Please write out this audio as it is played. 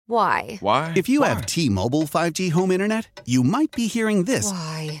Why? Why? If you have T-Mobile 5G home internet, you might be hearing this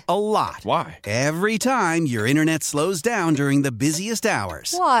Why? a lot. Why? Every time your internet slows down during the busiest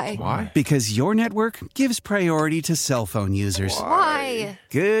hours. Why? Why? Because your network gives priority to cell phone users. Why?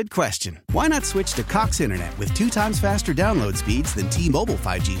 Good question. Why not switch to Cox Internet with 2 times faster download speeds than T-Mobile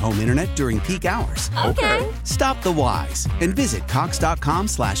 5G home internet during peak hours? Okay. Stop the whys and visit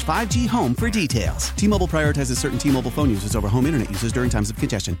cox.com/5G home for details. T-Mobile prioritizes certain T-Mobile phone users over home internet users during times of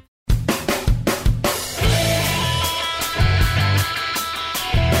congestion.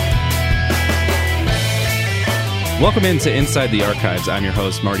 Welcome into Inside the Archives. I'm your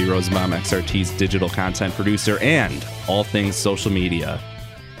host, Marty Rosenbaum, XRT's digital content producer and all things social media.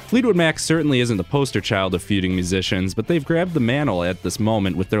 Fleetwood Mac certainly isn't the poster child of feuding musicians, but they've grabbed the mantle at this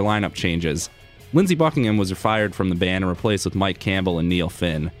moment with their lineup changes. Lindsey Buckingham was fired from the band and replaced with Mike Campbell and Neil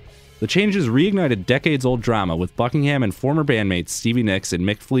Finn. The changes reignited decades-old drama, with Buckingham and former bandmates Stevie Nicks and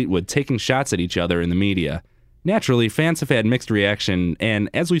Mick Fleetwood taking shots at each other in the media. Naturally, fans have had mixed reaction, and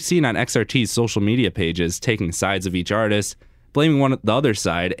as we've seen on XRT's social media pages, taking sides of each artist, blaming the other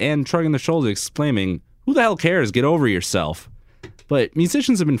side, and shrugging their shoulders exclaiming, "Who the hell cares? Get over yourself." But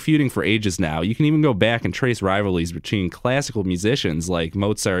musicians have been feuding for ages now. You can even go back and trace rivalries between classical musicians like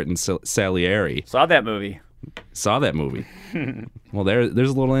Mozart and Salieri. Saw that movie. Well, there's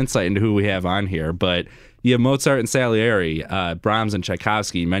a little insight into who we have on here, but you have Mozart and Salieri, Brahms and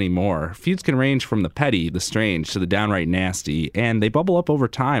Tchaikovsky, many more. Feuds can range from the petty, the strange, to the downright nasty, and they bubble up over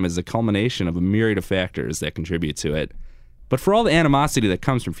time as a culmination of a myriad of factors that contribute to it. But for all the animosity that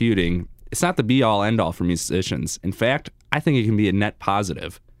comes from feuding, it's not the be-all, end-all for musicians. In fact, I think it can be a net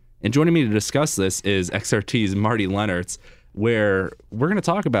positive. And joining me to discuss this is XRT's Marty Lennertz, where we're going to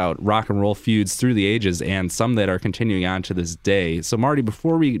talk about rock and roll feuds through the ages and some that are continuing on to this day. So, Marty,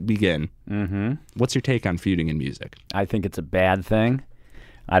 before we begin, what's your take on feuding in music? I think it's a bad thing.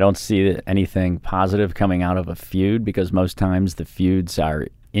 I don't see anything positive coming out of a feud because most times the feuds are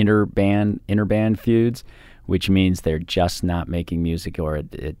interband feuds, which means they're just not making music, or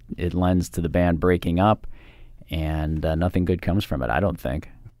it lends to the band breaking up, and nothing good comes from it, I don't think.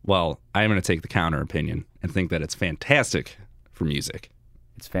 Well, I'm going to take the counter opinion and think that it's fantastic for music.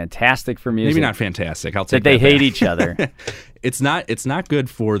 It's fantastic for music. Maybe not fantastic. I'll take that they that back. hate each other. It's not good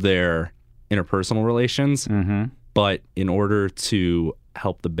for their interpersonal relations, but in order to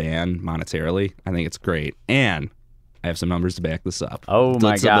help the band monetarily, I think it's great. And I have some numbers to back this up. Oh,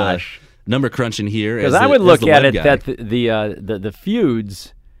 my gosh. Number crunching here. Because I would look at it that the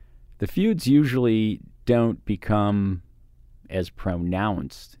feuds usually don't become as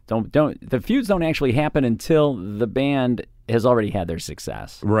pronounced. The feuds don't actually happen until the band has already had their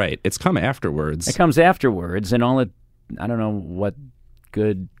success. Right. It's come afterwards. It comes afterwards, and I don't know what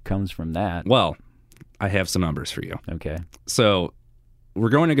good comes from that. Well, I have some numbers for you. Okay. So we're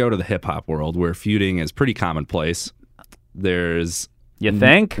going to go to the hip-hop world where feuding is pretty commonplace. You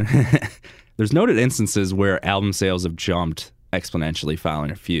think? There's noted instances where album sales have jumped exponentially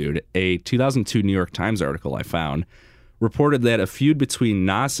following a feud. A 2002 New York Times article I found reported that a feud between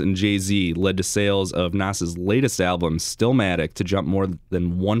Nas and Jay-Z led to sales of Nas's latest album, Stillmatic, to jump more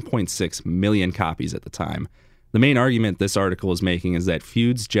than 1.6 million copies at the time. The main argument this article is making is that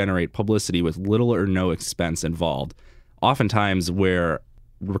feuds generate publicity with little or no expense involved. Oftentimes where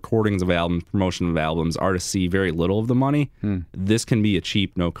recordings of albums, promotion of albums, artists see very little of the money, this can be a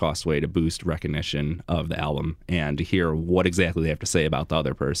cheap, no-cost way to boost recognition of the album and to hear what exactly they have to say about the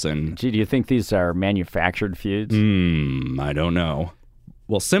other person. Gee, do you think these are manufactured feuds? I don't know.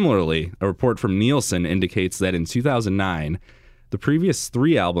 Well, similarly, a report from Nielsen indicates that in 2009, the previous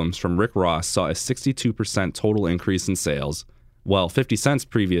 3 albums from Rick Ross saw a 62% total increase in sales, while 50 Cent's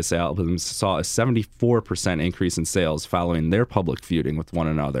previous albums saw a 74% increase in sales following their public feuding with one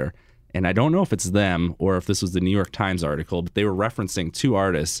another. And I don't know if it's them or if this was the New York Times article, but they were referencing 2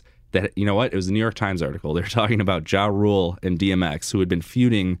 artists that, you know what, it was the New York Times article. They're talking about Ja Rule and DMX, who had been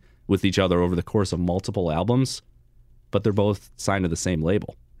feuding with each other over the course of multiple albums, but they're both signed to the same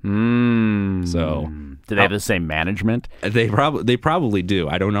label. So, do they have the same management? They probably do.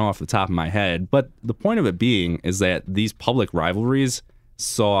 I don't know off the top of my head, but the point of it being is that these public rivalries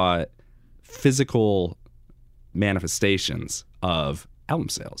saw physical manifestations of album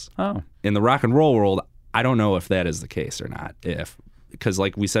sales. Oh, in the rock and roll world, I don't know if that is the case or not. Because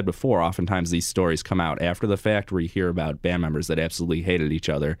like we said before, oftentimes these stories come out after the fact, where you hear about band members that absolutely hated each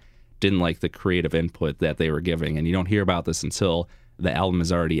other, didn't like the creative input that they were giving, and you don't hear about this until the album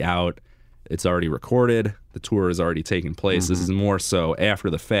is already out, it's already recorded, the tour is already taking place. This is more so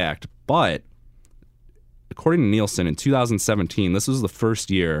after the fact. But according to Nielsen, in 2017, this was the first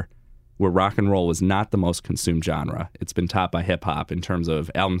year where rock and roll was not the most consumed genre. It's been topped by hip hop in terms of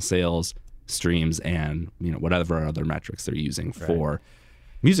album sales, streams, and whatever other metrics they're using for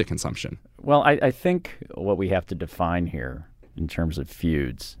music consumption. Well, I think what we have to define here in terms of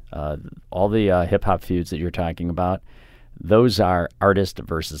feuds, all the hip-hop feuds that you're talking about, those are artist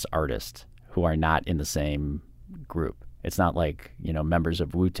versus artist who are not in the same group. It's not like, members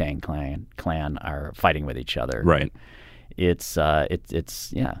of Wu-Tang Clan are fighting with each other. Right. It's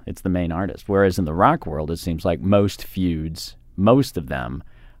the main artist. Whereas in the rock world, it seems like most feuds, most of them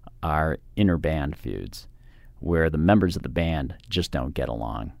are inter-band feuds where the members of the band just don't get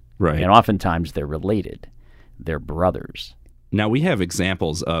along. Right. And oftentimes they're related. They're brothers. Now, we have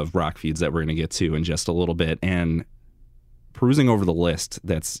examples of rock feuds that we're going to get to in just a little bit, and perusing over the list,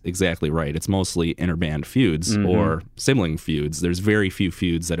 that's exactly right. It's mostly interband feuds or sibling feuds. There's very few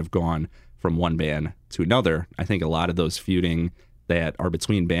feuds that have gone from one band to another. I think a lot of those feuding that are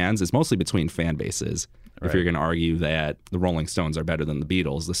between bands is mostly between fan bases. Right. If you're going to argue that the Rolling Stones are better than the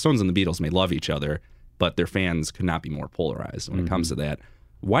Beatles, the Stones and the Beatles may love each other, but their fans could not be more polarized when it comes to that.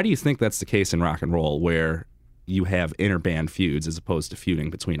 Why do you think that's the case in rock and roll, where you have interband feuds as opposed to feuding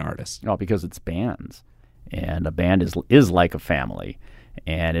between artists? Oh, because it's bands. And a band is like a family.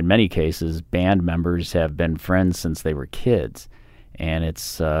 And in many cases, band members have been friends since they were kids. And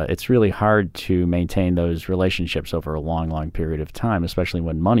it's really hard to maintain those relationships over a long, long period of time, especially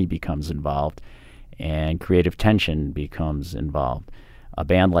when money becomes involved and creative tension becomes involved. A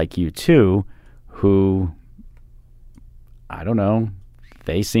band like U2, who, I don't know,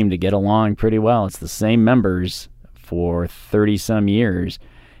 they seem to get along pretty well. It's the same members for 30-some years.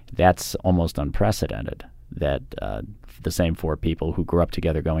 That's almost unprecedented, that the same four people who grew up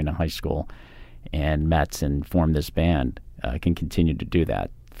together going to high school and met and formed this band can continue to do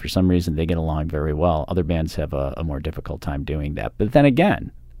that. For some reason, they get along very well. Other bands have a more difficult time doing that. But then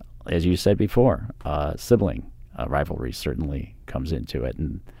again, as you said before, sibling rivalry certainly comes into it.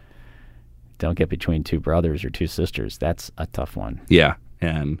 And don't get between two brothers or two sisters. That's a tough one. Yeah,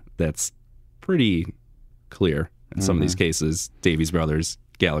 and that's pretty clear in some of these cases. Davies brothers,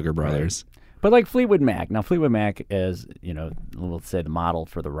 Gallagher brothers. Right. But like Fleetwood Mac. Now, Fleetwood Mac is, we'll say the model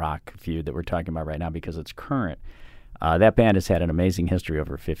for the rock feud that we're talking about right now because it's current. That band has had an amazing history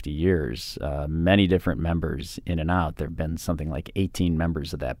over 50 years, many different members in and out. There have been something like 18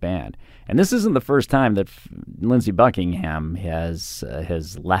 members of that band. And this isn't the first time that Lindsey Buckingham has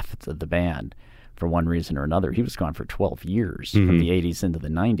left the band for one reason or another. He was gone for 12 years from the 80s into the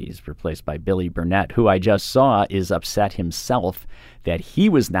 90s, replaced by Billy Burnett, who I just saw is upset himself that he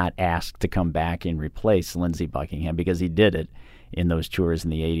was not asked to come back and replace Lindsey Buckingham because he did it in those tours in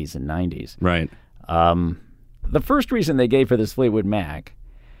the 80s and 90s. Right. The first reason they gave for this Fleetwood Mac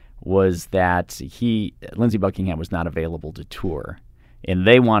was that Lindsey Buckingham was not available to tour, and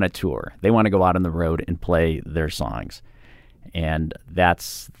they want to tour. They want to go out on the road and play their songs. And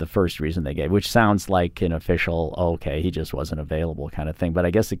that's the first reason they gave, which sounds like an official, okay, he just wasn't available kind of thing. But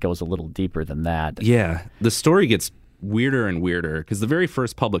I guess it goes a little deeper than that. Yeah, the story gets weirder and weirder because the very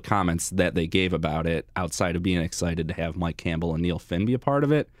first public comments that they gave about it, outside of being excited to have Mike Campbell and Neil Finn be a part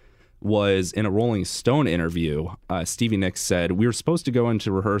of it, was in a Rolling Stone interview. Stevie Nicks said, "We were supposed to go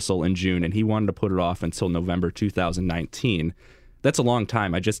into rehearsal in June, and he wanted to put it off until November 2019. That's a long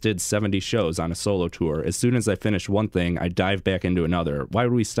time. I just did 70 shows on a solo tour. As soon as I finish one thing, I dive back into another. Why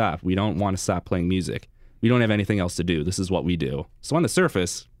would we stop? We don't want to stop playing music. We don't have anything else to do. This is what we do." So on the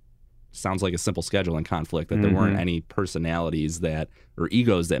surface, sounds like a simple scheduling conflict, that there weren't any personalities or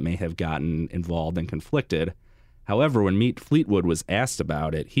egos that may have gotten involved and conflicted. However, when Meet Fleetwood was asked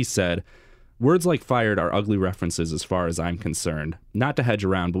about it, he said, "Words like fired are ugly references as far as I'm concerned. Not to hedge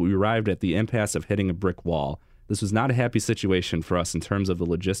around, but we arrived at the impasse of hitting a brick wall. This was not a happy situation for us in terms of the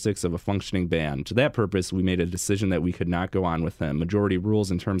logistics of a functioning band. To that purpose, we made a decision that we could not go on with him. Majority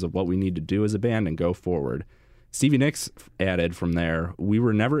rules in terms of what we need to do as a band and go forward." Stevie Nicks added from there, "We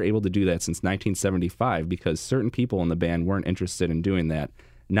were never able to do that since 1975 because certain people in the band weren't interested in doing that.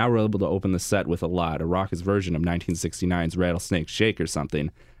 Now we're able to open the set with a raucous version of 1969's Rattlesnake Shake or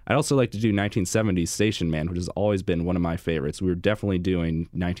something. I'd also like to do 1970s Station Man, which has always been one of my favorites. We were definitely doing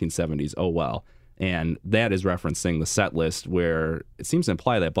 1970s Oh Well." And that is referencing the set list where it seems to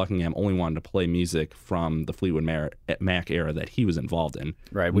imply that Buckingham only wanted to play music from the Fleetwood Mac era that he was involved in.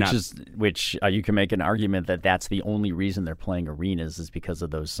 Right, which you can make an argument that that's the only reason they're playing arenas is because of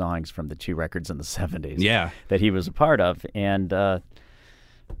those songs from the two records in the 70s that he was a part of. And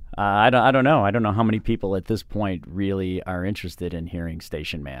I don't know. I don't know how many people at this point really are interested in hearing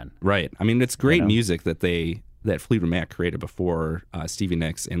Station Man. Right. I mean, it's great music that Fleetwood Mac created before Stevie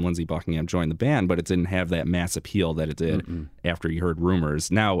Nicks and Lindsey Buckingham joined the band, but it didn't have that mass appeal that it did after you heard Rumors.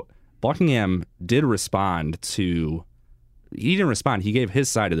 Now, Buckingham did respond to. He didn't respond. He gave his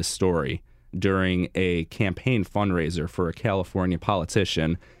side of the story during a campaign fundraiser for a California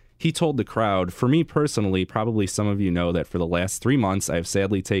politician. He told the crowd, "For me personally, probably some of you know that for the last 3 months, I have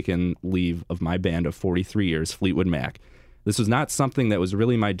sadly taken leave of my band of 43 years, Fleetwood Mac. This was not something that was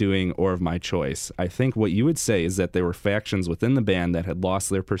really my doing or of my choice. I think what you would say is that there were factions within the band that had lost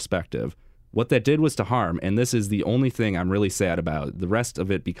their perspective. What that did was to harm, and this is the only thing I'm really sad about. The rest of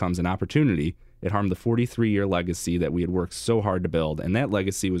it becomes an opportunity. It harmed the 43-year legacy that we had worked so hard to build, and that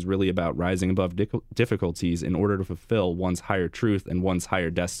legacy was really about rising above difficulties in order to fulfill one's higher truth and one's higher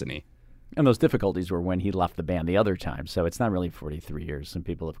destiny." And those difficulties were when he left the band the other time, so it's not really 43 years. Some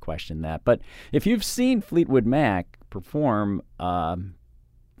people have questioned that. But if you've seen Fleetwood Mac perform,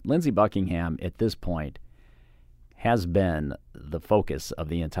 Lindsey Buckingham at this point has been the focus of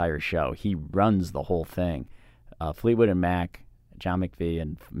the entire show. He runs the whole thing. Fleetwood and Mac, John McVie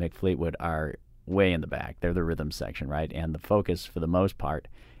and Mick Fleetwood are way in the back. They're the rhythm section, right? And the focus, for the most part,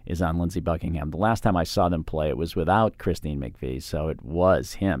 is on Lindsey Buckingham. The last time I saw them play, it was without Christine McVie, so it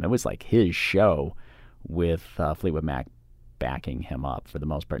was him. It was like his show with Fleetwood Mac backing him up for the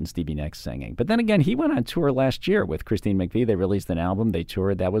most part, and Stevie Nicks singing. But then again, he went on tour last year with Christine McVie. They released an album. They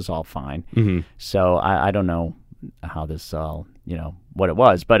toured. That was all fine. Mm-hmm. So I don't know how this all, what it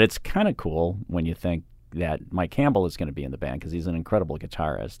was, but it's kind of cool when you think that Mike Campbell is going to be in the band because he's an incredible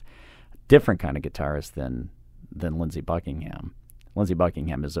guitarist, different kind of guitarist than Lindsey Buckingham. Lindsey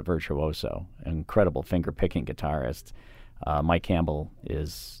Buckingham is a virtuoso, an incredible finger-picking guitarist. Mike Campbell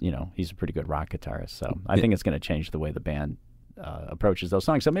is, he's a pretty good rock guitarist. So I think it's going to change the way the band approaches those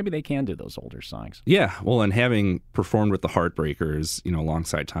songs. So maybe they can do those older songs. Yeah, well, and having performed with the Heartbreakers,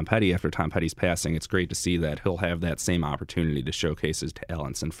 alongside Tom Petty after Tom Petty's passing, it's great to see that he'll have that same opportunity to showcase his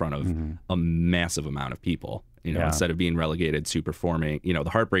talents in front of a massive amount of people. Instead of being relegated to performing, the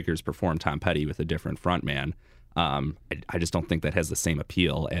Heartbreakers performed Tom Petty with a different frontman. I just don't think that has the same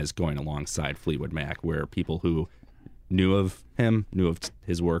appeal as going alongside Fleetwood Mac, where people who knew of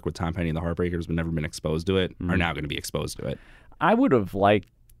his work with Tom Petty and the Heartbreakers but never been exposed to it are now going to be exposed to it. I would have liked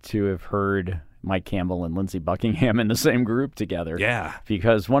to have heard Mike Campbell and Lindsey Buckingham in the same group together. Yeah.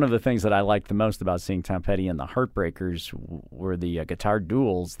 Because one of the things that I liked the most about seeing Tom Petty and the Heartbreakers were the guitar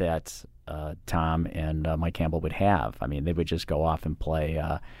duels that Tom and Mike Campbell would have. I mean, they would just go off and play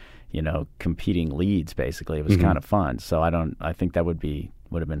competing leads, basically. It was kind of fun. So I think that would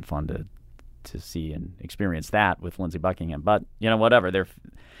have been fun to see and experience that with Lindsey Buckingham. But, whatever.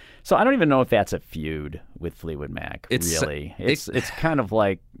 So I don't even know if that's a feud with Fleetwood Mac, really. It's kind of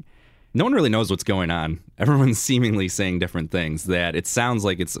like... No one really knows what's going on. Everyone's seemingly saying different things, that it sounds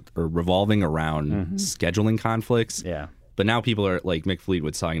like it's revolving around scheduling conflicts. Yeah. But now people are, like Mick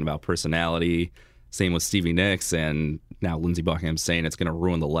Fleetwood's talking about personality. Same with Stevie Nicks, and now Lindsey Buckingham's saying it's going to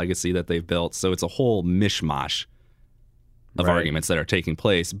ruin the legacy that they've built. So it's a whole mishmash of arguments that are taking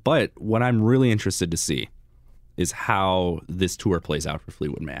place. But what I'm really interested to see is how this tour plays out for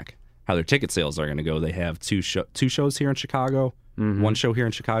Fleetwood Mac, how their ticket sales are going to go. They have two shows here in Chicago, one show here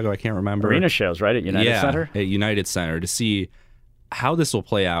in Chicago, I can't remember. Arena shows, right, at United Center? At United Center, to see how this will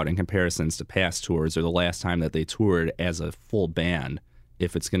play out in comparisons to past tours or the last time that they toured as a full band,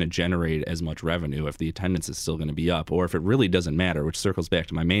 if it's going to generate as much revenue, if the attendance is still going to be up, or if it really doesn't matter, which circles back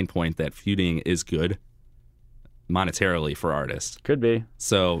to my main point that feuding is good monetarily for artists. Could be.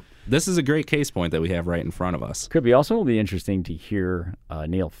 So this is a great case point that we have right in front of us. Could be. Also, it'll be interesting to hear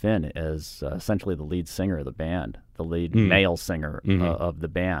Neil Finn as essentially the lead singer of the band, the lead male singer of the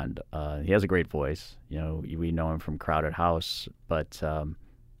band. He has a great voice. We know him from Crowded House, but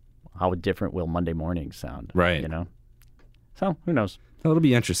how different will Monday Morning sound? Right. So who knows? That'll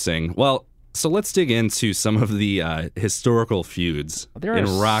be interesting. Well, so let's dig into some of the historical feuds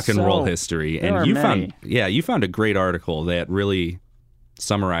in rock and roll history. And you found a great article that really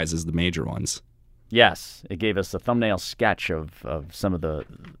summarizes the major ones. Yes, it gave us a thumbnail sketch of some of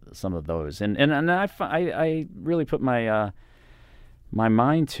those, and I really put my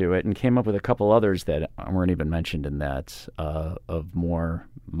mind to it and came up with a couple others that weren't even mentioned in that of more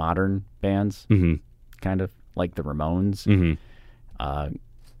modern bands, kind of like the Ramones.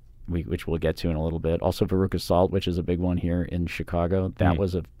 Which we'll get to in a little bit. Also Veruca Salt, which is a big one here in Chicago. That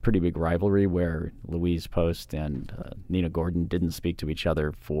was a pretty big rivalry where Louise Post and Nina Gordon didn't speak to each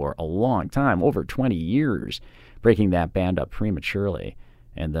other for a long time, over 20 years, breaking that band up prematurely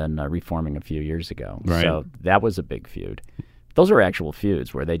and then reforming a few years ago. Right. So that was a big feud. Those are actual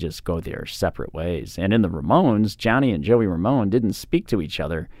feuds where they just go their separate ways. And in the Ramones, Johnny and Joey Ramone didn't speak to each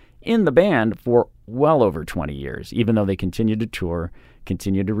other in the band for well over 20 years, even though they continued to tour,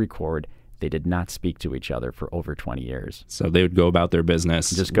 continued to record. They did not speak to each other for over 20 years. So they would go about their business.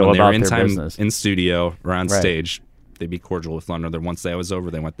 Just go about their business. In studio or on stage, they'd be cordial with one another. Once that was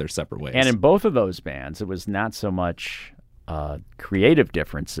over, they went their separate ways. And in both of those bands, it was not so much creative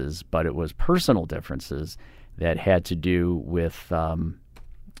differences, but it was personal differences that had to do with a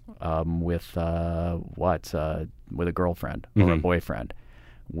girlfriend or a boyfriend,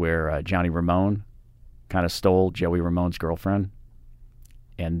 where Johnny Ramone kind of stole Joey Ramone's girlfriend,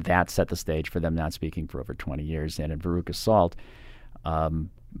 and that set the stage for them not speaking for over 20 years. And in Veruca Salt,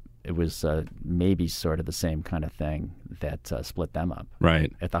 it was maybe sort of the same kind of thing that split them up.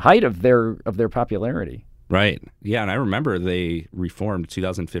 Right. At the height of their popularity. Right. Yeah, and I remember they reformed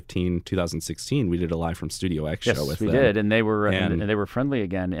 2015, 2016. We did a Live from Studio X show with them. Yes, we did, and they were friendly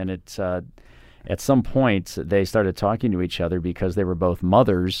again. And it's at some point they started talking to each other because they were both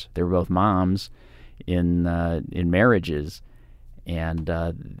mothers. They were both moms in marriages, and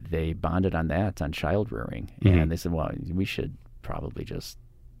they bonded on that, on child rearing. And they said, well, we should probably just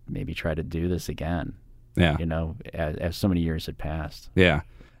maybe try to do this again. Yeah. As so many years had passed. Yeah.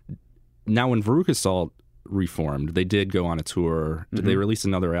 Now, when Veruca Salt reformed, they did go on a tour. Did they release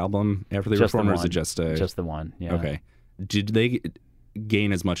another album after they reformed, or was it just the one? Yeah. Okay. Did they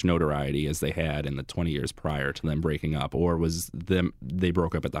gain as much notoriety as they had in the 20 years prior to them breaking up, or was they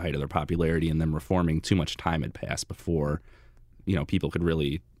broke up at the height of their popularity and them reforming, too much time had passed before people could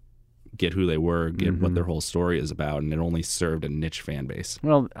really get who they were, get what their whole story is about, and it only served a niche fan base?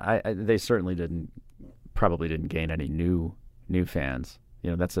 Well, they certainly probably didn't gain any new fans.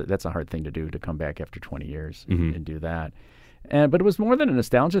 That's a hard thing to do, to come back after 20 years and do that. But it was more than a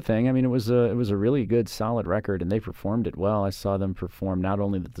nostalgia thing. I mean, it was a really good, solid record, and they performed it well. I saw them perform not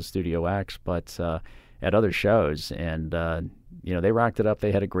only at the Studio X, but at other shows, and they rocked it up.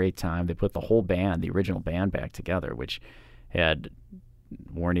 They had a great time. They put the whole band, the original band, back together, which had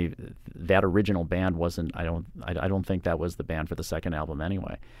that original band wasn't. I don't think that was the band for the second album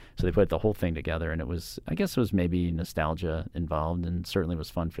anyway. So they put the whole thing together, and I guess it was maybe nostalgia involved, and certainly was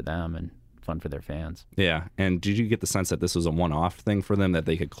fun for them and fun for their fans. Yeah. And did you get the sense that this was a one-off thing for them, that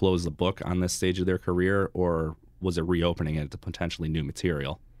they could close the book on this stage of their career, or was it reopening it to potentially new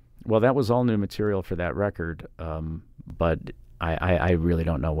material? Well, that was all new material for that record, but I really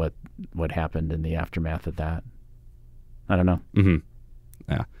don't know what happened in the aftermath of that. I don't know. Mm-hmm.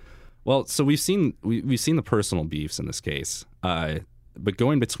 Yeah. Well, so we've seen the personal beefs in this case, but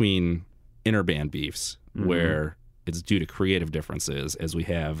going between interband beefs where it's due to creative differences, as we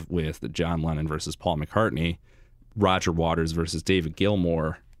have with John Lennon versus Paul McCartney, Roger Waters versus David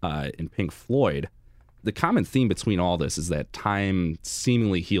Gilmour in Pink Floyd, the common theme between all this is that time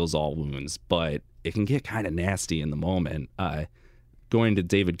seemingly heals all wounds, but it can get kind of nasty in the moment. Going to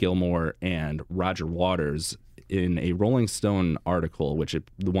David Gilmour and Roger Waters, in a Rolling Stone article,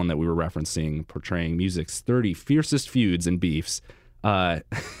 the one that we were referencing, portraying music's 30 fiercest feuds and beefs,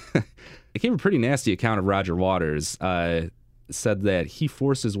 it gave a pretty nasty account of Roger Waters. Said that he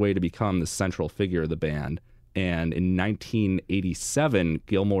forced his way to become the central figure of the band, and in 1987,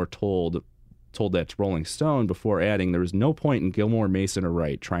 Gilmour told that to Rolling Stone, before adding, "There was no point in Gilmour, Mason, or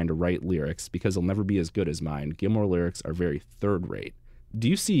Wright trying to write lyrics because they'll never be as good as mine. Gilmour lyrics are very third-rate." Do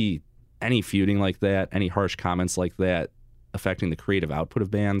you see any feuding like that, any harsh comments like that affecting the creative output of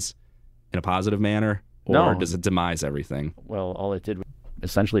bands in a positive manner? Or does it demise everything? Well, all it did was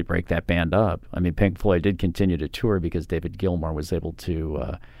essentially break that band up. I mean, Pink Floyd did continue to tour because David Gilmour was able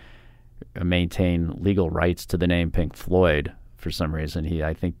to maintain legal rights to the name Pink Floyd for some reason.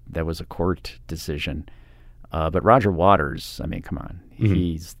 I think that was a court decision. But Roger Waters, I mean, come on.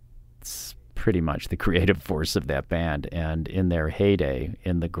 He's pretty much the creative force of that band, and in their heyday,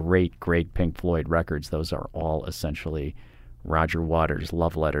 in the great Pink Floyd records, those are all essentially Roger Waters'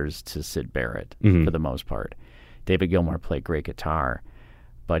 love letters to Syd Barrett for the most part. David Gilmour played great guitar,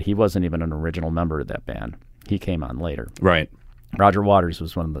 but he wasn't even an original member of that band. He came on later. Right. Roger Waters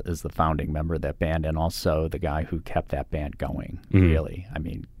was is the founding member of that band, and also the guy who kept that band going, really. I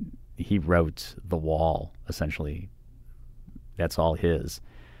mean, he wrote The Wall, essentially. That's all his.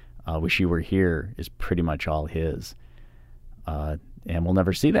 Wish You Were Here is pretty much all his. And we'll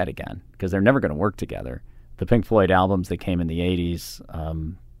never see that again because they're never going to work together. The Pink Floyd albums that came in the 80s,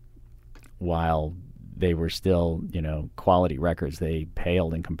 while they were still, quality records, they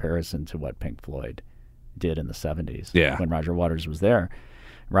paled in comparison to what Pink Floyd did in the 70s when Roger Waters was there.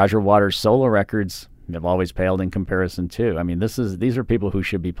 Roger Waters' solo records have always paled in comparison too. I mean, these are people who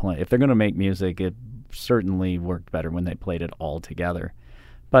should be playing. If they're going to make music, it certainly worked better when they played it all together.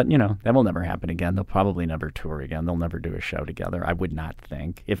 But, that will never happen again. They'll probably never tour again. They'll never do a show together, I would not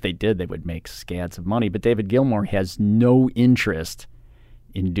think. If they did, they would make scads of money. But David Gilmour has no interest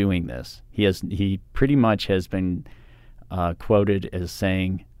in doing this. He pretty much has been quoted as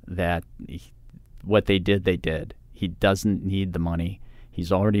saying that what they did, they did. He doesn't need the money.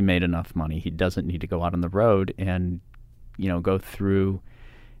 He's already made enough money. He doesn't need to go out on the road and, go through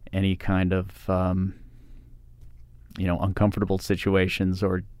any kind of, uncomfortable situations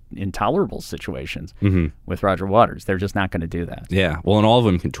or intolerable situations with Roger Waters. They're just not going to do that. Yeah. Well, and all of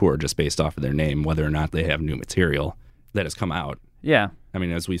them can tour just based off of their name, whether or not they have new material that has come out. Yeah. I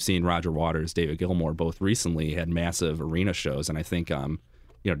mean, as we've seen, Roger Waters, David Gilmour both recently had massive arena shows, and I think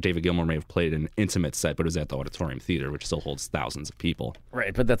David Gilmour may have played an intimate set, but it was at the Auditorium Theater, which still holds thousands of people.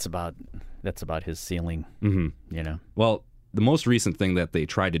 Right, but that's about his ceiling. Well, the most recent thing that they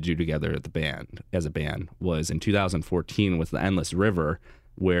tried to do together as a band was in 2014 with The Endless River,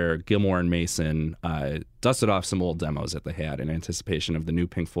 where Gilmour and Mason dusted off some old demos that they had in anticipation of the new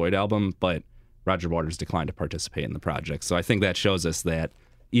Pink Floyd album, but Roger Waters declined to participate in the project. So I think that shows us that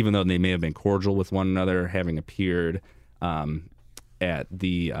even though they may have been cordial with one another, having appeared at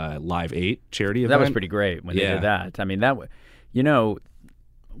the Live 8 charity event. That was pretty great when they did that. I mean,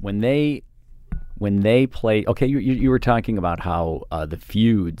 when they play, okay, you were talking about how the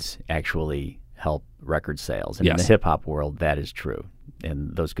feuds actually help record sales. And in the hip-hop world, that is true.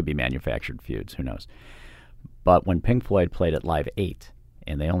 And those could be manufactured feuds, who knows. But when Pink Floyd played at Live 8,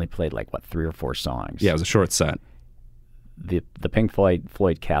 and they only played 3 or 4 songs. Yeah, it was a short set. The Pink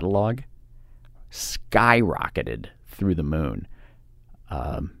Floyd catalog skyrocketed through the moon.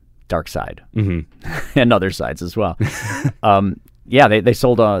 Dark Side and other sides as well. They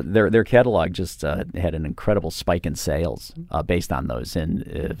sold their catalog just had an incredible spike in sales based on those,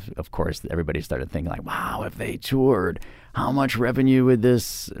 and of course everybody started thinking wow, if they toured, how much revenue would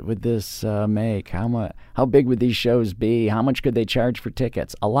this make? How big would these shows be? How much could they charge for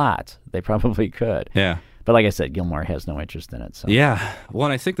tickets? A lot. They probably could. Yeah. But like I said, Gilmour has no interest in it. So. Yeah. Well,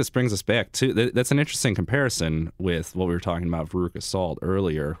 and I think this brings us back to that's an interesting comparison with what we were talking about Veruca Salt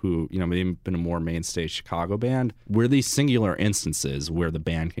earlier, who they've been a more mainstay Chicago band, where these singular instances where the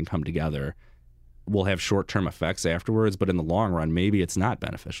band can come together will have short-term effects afterwards, but in the long run, maybe it's not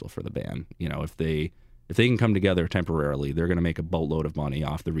beneficial for the band. If they can come together temporarily, they're going to make a boatload of money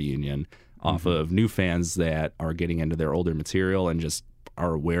off the reunion, off of new fans that are getting into their older material and just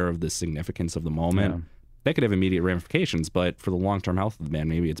are aware of the significance of the moment. Yeah. That could have immediate ramifications, but for the long-term health of the band,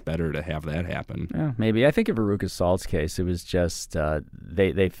 maybe it's better to have that happen. Yeah, maybe. I think in Veruca Salt's case, it was just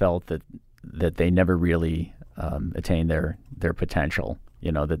they felt that they never really attained their potential.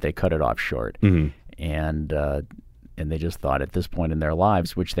 That they cut it off short, and they just thought at this point in their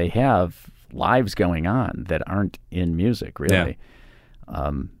lives, which they have lives going on that aren't in music really,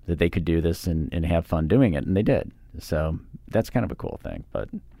 that they could do this and have fun doing it, and they did. So that's kind of a cool thing. But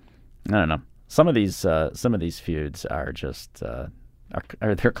I don't know. Some of these feuds are just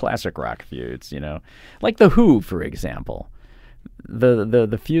they're classic rock feuds, like the Who, for example.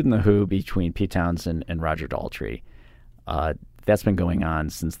 The feud in the Who between Pete Townsend and Roger Daltrey, that's been going on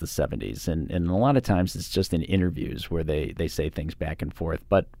since the 70s, and a lot of times it's just in interviews where they say things back and forth.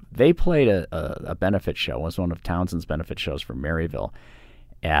 But they played a benefit show. It was one of Townsend's benefit shows for Maryville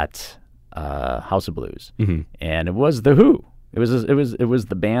at House of Blues, and it was the Who. It was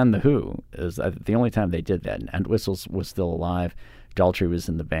the band The Who. It was the only time they did that. And Whistles was still alive. Daltrey was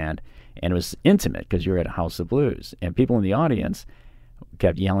in the band. And it was intimate because you were at a House of Blues. And people in the audience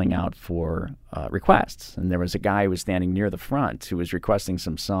kept yelling out for requests. And there was a guy who was standing near the front who was requesting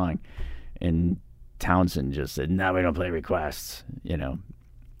some song. And Townsend just said, "No, we don't play requests,"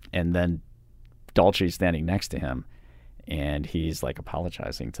 And then Daltrey's standing next to him. And he's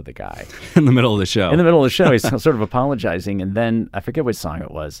apologizing to the guy. In the middle of the show. He's sort of apologizing. And then I forget which song it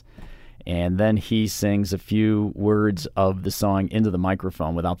was. And then he sings a few words of the song into the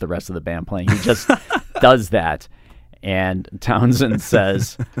microphone without the rest of the band playing. He just does that. And Townsend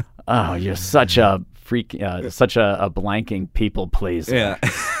says, "Oh, you're such a freak, such a blanking people pleaser." Yeah.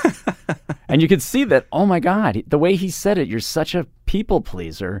 And you could see that, oh my God, the way he said it, you're such a people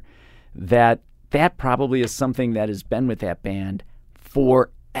pleaser, that probably is something that has been with that band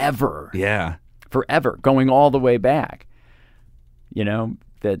forever. Yeah. Forever, going all the way back.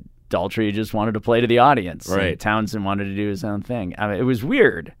 That Daltrey just wanted to play to the audience. Right. And Townsend wanted to do his own thing. I mean, it was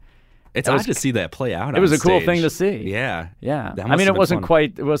weird. It's odd to see that play out. It was a cool stage. Thing to see. Yeah. Yeah. I mean, it wasn't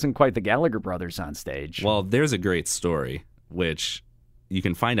quite the Gallagher brothers on stage. Well, there's a great story, which you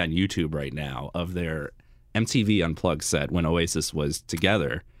can find on YouTube right now, of their MTV Unplugged set when Oasis was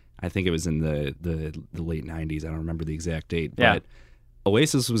together. I think it was in the late 90s. I don't remember the exact date. But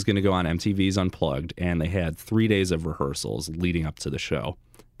Oasis was going to go on MTV's Unplugged, and they had 3 days of rehearsals leading up to the show.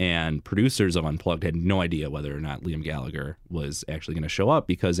 And producers of Unplugged had no idea whether or not Liam Gallagher was actually going to show up,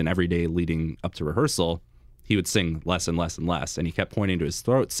 because in every day leading up to rehearsal, he would sing less and less and less. And he kept pointing to his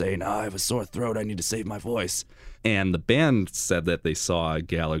throat saying, I have a sore throat. I need to save my voice. And the band said that they saw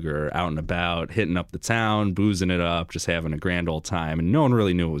Gallagher out and about, hitting up the town, boozing it up, just having a grand old time. And no one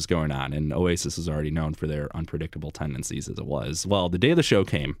really knew what was going on. And Oasis was already known for their unpredictable tendencies as it was. Well, the day the show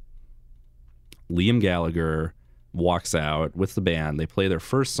came, Liam Gallagher walks out with the band. They play their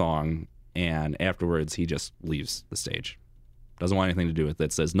first song, and afterwards he just leaves the stage. Doesn't want anything to do with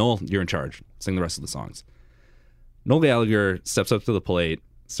it. Says, Noel, you're in charge. Sing the rest of the songs. Noel Gallagher steps up to the plate,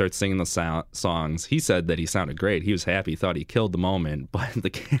 starts singing the songs. He said that he sounded great. He was happy, thought he killed the moment, but the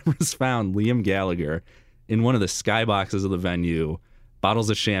cameras found Liam Gallagher in one of the skyboxes of the venue, bottles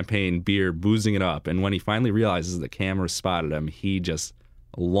of champagne, beer, boozing it up. And when he finally realizes the camera spotted him, he just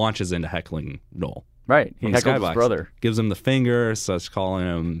launches into heckling Noel. Right. He heckled his brother. Gives him the finger, starts calling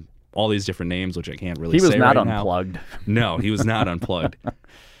him all these different names, which I can't really say right now. He was not now. unplugged. No, he was not unplugged.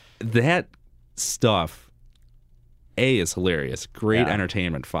 That stuff, A, is hilarious. Great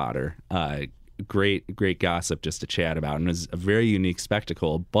entertainment fodder. Great gossip just to chat about. And it was a very unique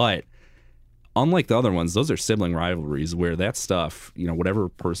spectacle. But unlike the other ones, those are sibling rivalries where that stuff, whatever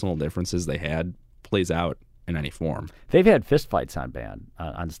personal differences they had, plays out in any form. They've had fistfights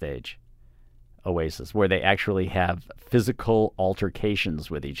on stage, Oasis, where they actually have physical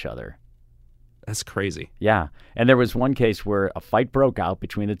altercations with each other. That's crazy. Yeah. And there was one case where a fight broke out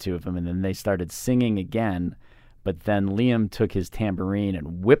between the two of them, and then they started singing again. But then Liam took his tambourine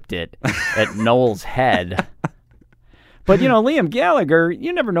and whipped it at Noel's head. But, Liam Gallagher,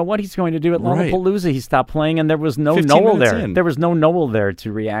 you never know what he's going to do at Lollapalooza. Right. He stopped playing, and there was no Noel there. There was no Noel there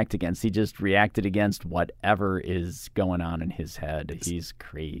to react against. He just reacted against whatever is going on in his head. He's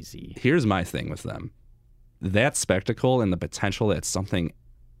crazy. Here's my thing with them. That spectacle and the potential that something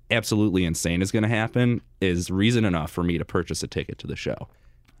absolutely insane is going to happen is reason enough for me to purchase a ticket to the show,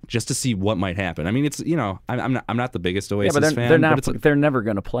 just to see what might happen. I mean, it's I'm not the biggest Oasis fan. They're never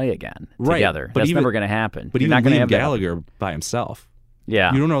going to play again together. But That's never going to happen. But You're even not going to Liam have Gallagher by himself.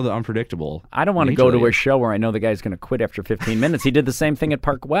 Yeah, you don't know the unpredictable. I don't want to go to a show where I know the guy's going to quit after 15 minutes. He did the same thing at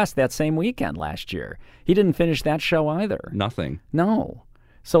Park West that same weekend last year. He didn't finish that show either. Nothing. No.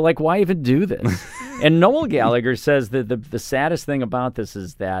 So, why even do this? And Noel Gallagher says that the saddest thing about this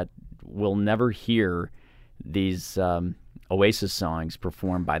is that we'll never hear these Oasis songs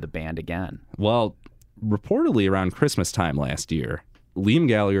performed by the band again. Well, reportedly around Christmas time last year, Liam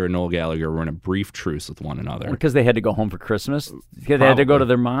Gallagher and Noel Gallagher were in a brief truce with one another. Because they had to go home for Christmas? They had to go to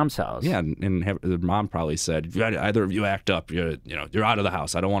their mom's house. Yeah, and their mom probably said, either of you act up, you're out of the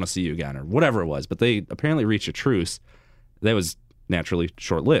house. I don't want to see you again, or whatever it was. But they apparently reached a truce that was naturally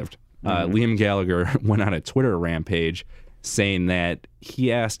short-lived. Liam Gallagher went on a Twitter rampage saying that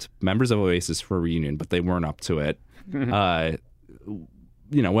he asked members of Oasis for a reunion, but they weren't up to it. Whether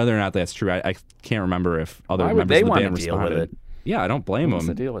or not that's true, I can't remember if other members of the band responded. With it? Yeah, I don't blame him. What's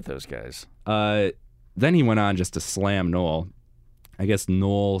the deal with those guys? Then he went on just to slam Noel. I guess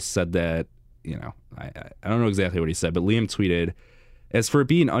Noel said that, I don't know exactly what he said, but Liam tweeted, "As for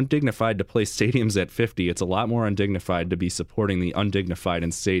being undignified to play stadiums at 50, it's a lot more undignified to be supporting the undignified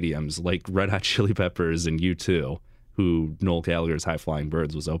in stadiums like Red Hot Chili Peppers and U2, who Noel Gallagher's High Flying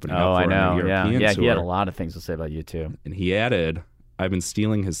Birds was opening up for on a European tour. Yeah, he had a lot of things to say about U2. And he added, I've been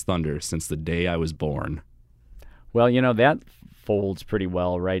stealing his thunder since the day I was born. Well, that folds pretty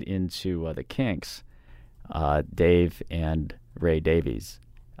well right into the Kinks, Dave and Ray Davies.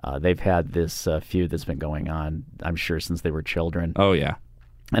 They've had this feud that's been going on, I'm sure, since they were children. Oh, yeah.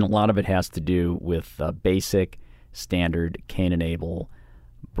 And a lot of it has to do with basic, standard Cain and Abel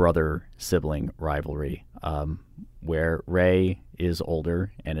brother-sibling rivalry, where Ray is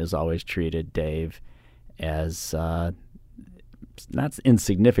older and has always treated Dave as not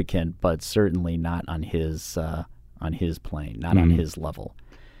insignificant, but certainly not on his plane, not on his level.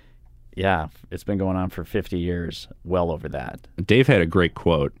 Yeah, it's been going on for 50 years, well over that. Dave had a great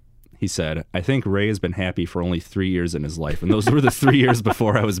quote. He said, I think Ray has been happy for only 3 years in his life, and those were the 3 years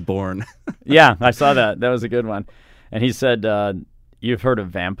before I was born. Yeah, I saw that. That was a good one. And he said, you've heard of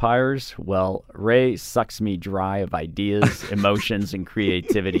vampires? Well, Ray sucks me dry of ideas, emotions, and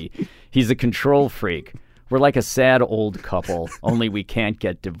creativity. He's a control freak. We're like a sad old couple, only we can't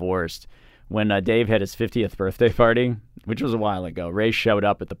get divorced. When Dave had his 50th birthday party, which was a while ago, Ray showed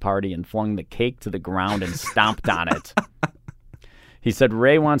up at the party and flung the cake to the ground and stomped on it. He said,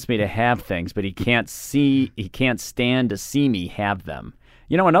 Ray wants me to have things, but he can't stand to see me have them.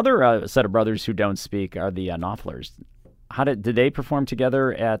 Another set of brothers who don't speak are the Knopflers. Did they perform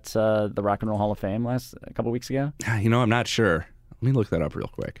together at the Rock and Roll Hall of Fame a couple weeks ago? I'm not sure. Let me look that up real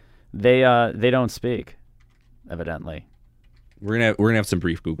quick. They don't speak, evidently. We're gonna have some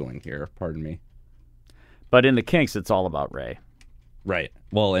brief Googling here. Pardon me. But in the Kinks, it's all about Ray. Right.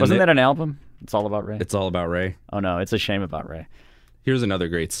 Well, Wasn't that an album? It's all about Ray. It's all about Ray. Oh no, it's a shame about Ray. Here's another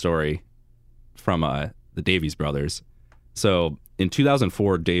great story from the Davies brothers. So in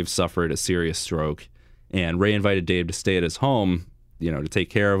 2004, Dave suffered a serious stroke, and Ray invited Dave to stay at his home, to take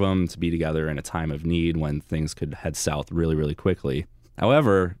care of him, to be together in a time of need when things could head south really, really quickly.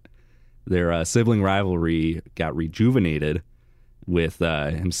 However, their sibling rivalry got rejuvenated with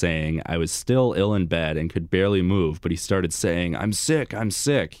him saying, "I was still ill in bed and could barely move, but he started saying, 'I'm sick, I'm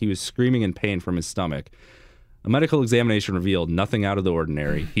sick.' He was screaming in pain from his stomach. A medical examination revealed nothing out of the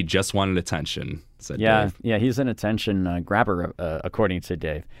ordinary. He just wanted attention," said Dave. Yeah, he's an attention grabber, according to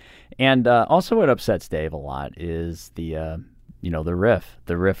Dave. And also what upsets Dave a lot is the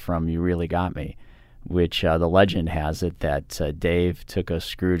riff from You Really Got Me, which the legend has it that Dave took a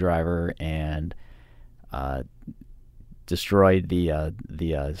screwdriver and destroyed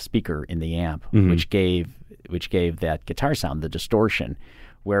the speaker in the amp, which gave that guitar sound, the distortion.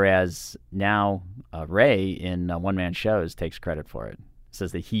 Whereas now Ray in one-man shows takes credit for it,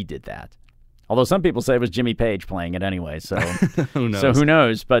 says that he did that. Although some people say it was Jimmy Page playing it anyway, so who knows? So who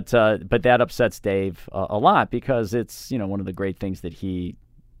knows? But that upsets Dave a lot because it's one of the great things that he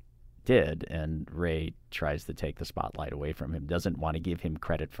did, and Ray tries to take the spotlight away from him. Doesn't want to give him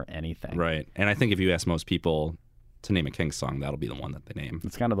credit for anything. Right, and I think if you ask most people to name a Kinks song, that'll be the one that they name.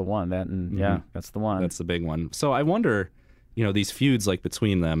 It's kind of the one yeah, that's the one. That's the big one. So I wonder. These feuds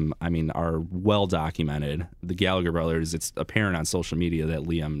between them, are well documented. The Gallagher brothers, it's apparent on social media that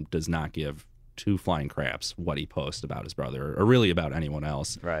Liam does not give two flying craps what he posts about his brother or really about anyone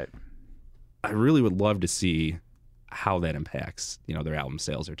else. Right. I really would love to see how that impacts, their album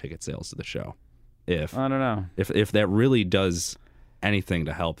sales or ticket sales to the show. I don't know. If that really does anything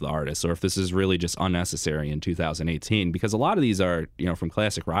to help the artists, or if this is really just unnecessary in 2018, because a lot of these are, from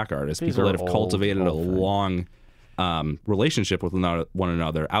classic rock artists, people that have cultivated a long relationship with one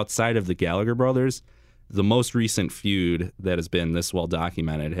another outside of the Gallagher brothers. The most recent feud that has been this well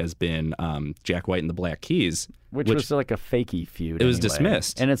documented has been Jack White and the Black Keys, which was like a fakey feud. It was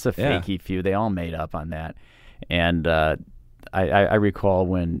dismissed, and it's a fakey feud. They all made up on that. And I recall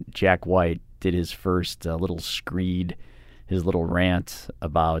when Jack White did his first little screed, his little rant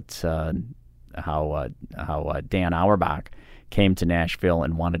about how Dan Auerbach came to Nashville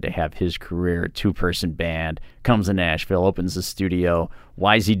and wanted to have his career, two-person band, comes to Nashville, opens a studio.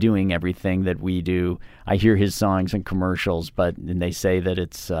 Why is he doing everything that we do? I hear his songs in commercials, and they say that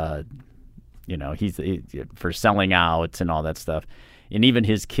it's, he's for selling out and all that stuff. And even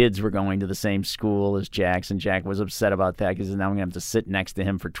his kids were going to the same school as Jack's, and Jack was upset about that because now I'm going to have to sit next to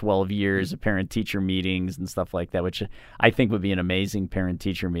him for 12 years at parent-teacher meetings and stuff like that, which I think would be an amazing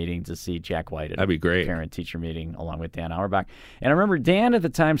parent-teacher meeting to see Jack White at That'd be great. A parent-teacher meeting along with Dan Auerbach. And I remember Dan at the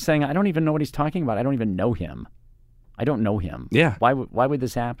time saying, I don't even know what he's talking about. I don't even know him. I don't know him. Yeah. Why would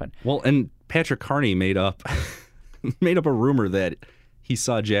this happen? Well, and Patrick Carney made up a rumor that he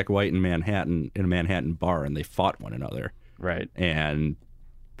saw Jack White in a Manhattan bar, and they fought one another. Right. And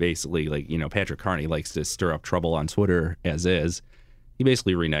basically, Patrick Carney likes to stir up trouble on Twitter as is. He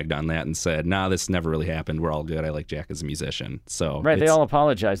basically reneged on that and said, "Nah, this never really happened. We're all good. I like Jack as a musician." So right, they all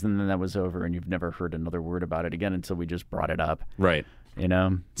apologized, and then that was over, and you've never heard another word about it again until we just brought it up. Right.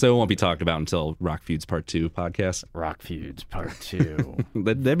 So it won't be talked about until Rock Feuds Part 2 podcast. Rock Feuds Part 2.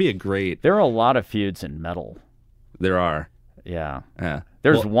 That'd be a great... There are a lot of feuds in metal. There are. Yeah. Yeah.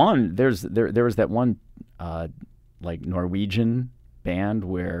 There was that one... Norwegian band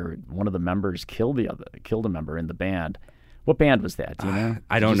where one of the members killed a member in the band. What band was that? Do you know?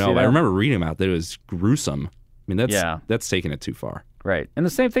 I don't know. I remember reading about that. It was gruesome. I mean, that's taking it too far. Right. And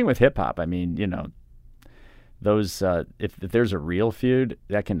the same thing with hip hop. I mean, those if there's a real feud,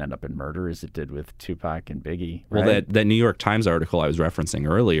 that can end up in murder, as it did with Tupac and Biggie. Right? Well, that New York Times article I was referencing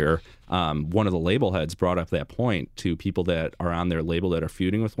earlier, one of the label heads brought up that point to people that are on their label that are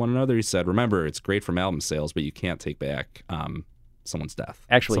feuding with one another. He said, "Remember, it's great from album sales, but you can't take back someone's death."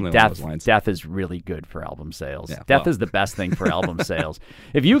 Actually, death is really good for album sales. Yeah, death is the best thing for album sales.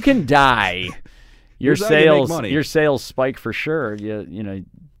 If you can die, your sales spike for sure.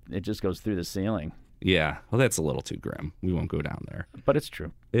 It just goes through the ceiling. Yeah, well, that's a little too grim. We won't go down there. But it's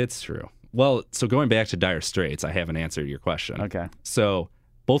true. It's true. Well, so going back to Dire Straits, I have an answer to your question. Okay. So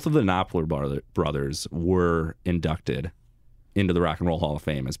both of the Knopfler brothers were inducted into the Rock and Roll Hall of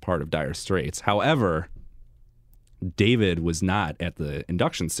Fame as part of Dire Straits. However, David was not at the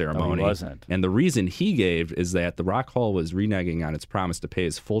induction ceremony. Oh, he wasn't. And the reason he gave is that the Rock Hall was reneging on its promise to pay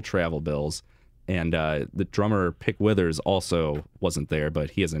his full travel bills And the drummer, Pick Withers, also wasn't there,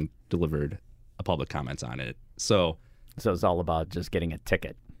 but he hasn't delivered a public comment on it. So it's all about just getting a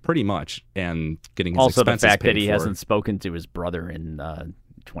ticket. Pretty much, and getting his also expenses the fact paid that he for. hasn't spoken to his brother in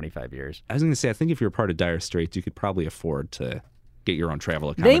 25 years. I was going to say, I think if you're part of Dire Straits, you could probably afford to get your own travel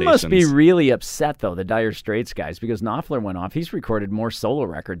accommodations. They must be really upset, though, the Dire Straits guys, because Knopfler went off. He's recorded more solo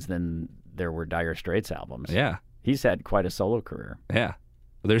records than there were Dire Straits albums. Yeah. He's had quite a solo career. Yeah.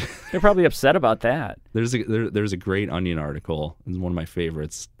 They're probably upset about that. There's a great Onion article. It's one of my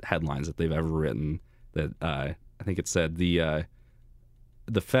favorites headlines that they've ever written. That I think it said the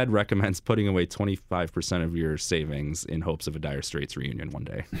Fed recommends putting away 25% of your savings in hopes of a Dire Straits reunion one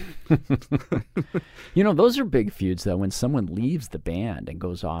day. Those are big feuds, though, when someone leaves the band and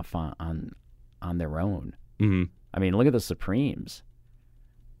goes off on their own. Mm-hmm. I mean, look at the Supremes.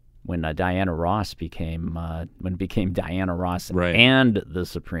 When Diana Ross became Diana Ross right. and the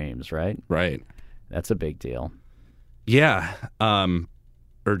Supremes, right? Right. That's a big deal. Yeah.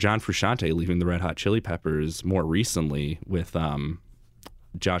 Or John Frusciante leaving the Red Hot Chili Peppers more recently with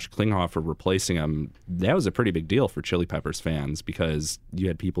Josh Klinghoffer replacing him. That was a pretty big deal for Chili Peppers fans because you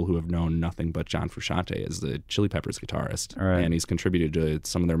had people who have known nothing but John Frusciante as the Chili Peppers guitarist. Right. And he's contributed to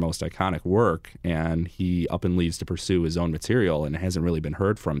some of their most iconic work, and he up and leaves to pursue his own material and hasn't really been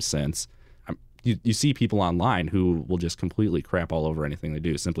heard from since. You see people online who will just completely crap all over anything they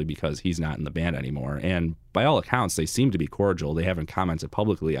do simply because he's not in the band anymore. And by all accounts, they seem to be cordial. They haven't commented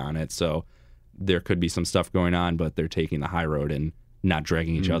publicly on it, so there could be some stuff going on, but they're taking the high road and not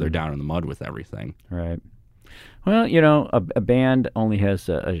dragging each other down in the mud with everything. Right. Well, a band only has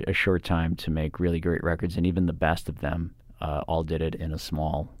a short time to make really great records, and even the best of them all did it in a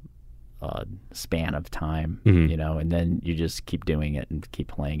small span of time, and then you just keep doing it and keep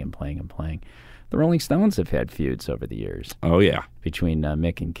playing and playing and playing. The Rolling Stones have had feuds over the years. Oh, yeah. Between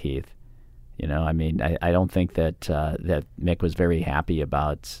Mick and Keith. I don't think that Mick was very happy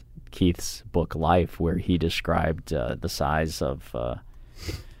about Keith's book Life, where he described the size of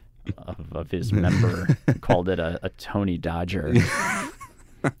his member, called it a Tony Dodger.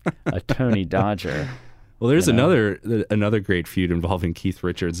 A Tony Dodger. Well, there's another great feud involving Keith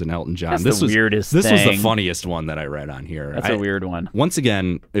Richards and Elton John. That's the weirdest This thing. was the funniest one that I read on here. That's a weird one. Once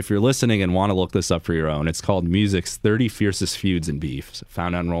again, if you're listening and want to look this up for your own, it's called Music's 30 Fiercest Feuds and Beefs,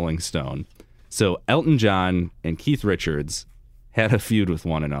 found on Rolling Stone. So Elton John and Keith Richards had a feud with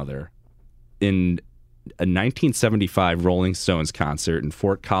one another in a 1975 Rolling Stones concert in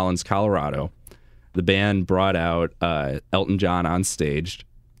Fort Collins, Colorado. The band brought out Elton John on stage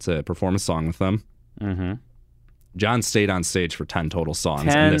to perform a song with them. Mm-hmm. John stayed on stage for 10 total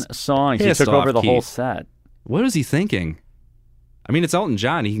songs. 10 songs. He took over the whole set. What was he thinking? I mean, it's Elton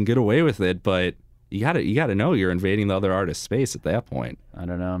John. He can get away with it, but you gotta know you're invading the other artist's space at that point. I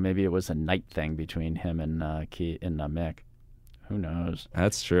don't know. Maybe it was a night thing between him and Mick. Who knows?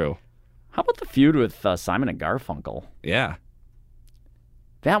 That's true. How about the feud with Simon and Garfunkel? Yeah.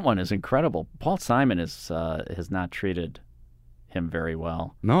 That one is incredible. Paul Simon has not treated him very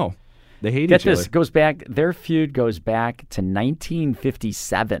well. No. They hate Get each other. this, their feud goes back to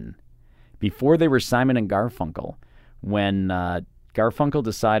 1957, before they were Simon and Garfunkel, when Garfunkel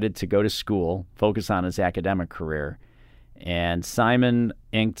decided to go to school, focus on his academic career, and Simon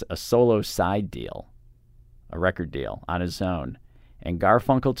inked a solo side deal, a record deal, on his own. And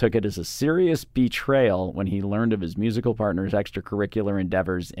Garfunkel took it as a serious betrayal when he learned of his musical partner's extracurricular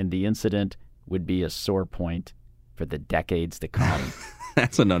endeavors, and the incident would be a sore point for the decades to come.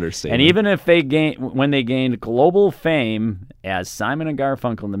 That's an understatement. And even if when they gained global fame as Simon and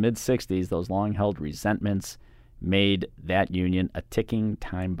Garfunkel in the mid-'60s, those long-held resentments made that union a ticking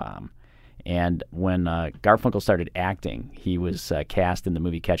time bomb. And when Garfunkel started acting, he was cast in the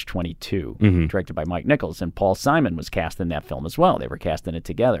movie Catch-22, directed by Mike Nichols, and Paul Simon was cast in that film as well. They were cast in it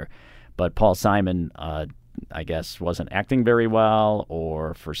together. But Paul Simon, I guess, wasn't acting very well,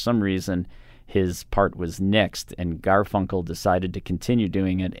 or for some reason his part was nixed, and Garfunkel decided to continue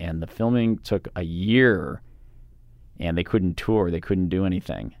doing it, and the filming took a year, and they couldn't tour, they couldn't do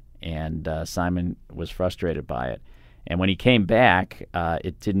anything, and Simon was frustrated by it. And when he came back,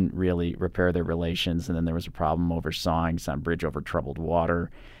 it didn't really repair their relations, and then there was a problem over songs on Bridge Over Troubled Water.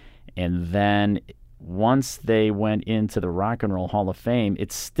 And then once they went into the Rock and Roll Hall of Fame,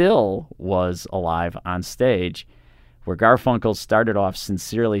 it still was alive on stage, where Garfunkel started off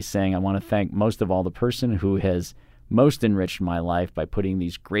sincerely saying, "I want to thank most of all the person who has most enriched my life by putting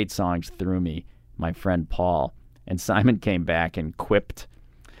these great songs through me, my friend Paul." And Simon came back and quipped,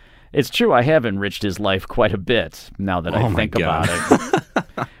 "It's true, I have enriched his life quite a bit, now that I think about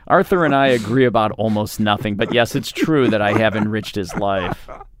it. Arthur and I agree about almost nothing, but yes, it's true that I have enriched his life."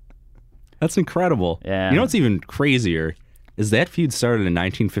 That's incredible. Yeah. You know what's even crazier is that feud started in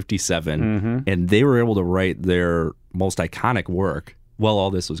 1957, and they were able to write their most iconic work while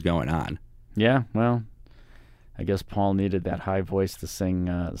all this was going on. Yeah, well, I guess Paul needed that high voice to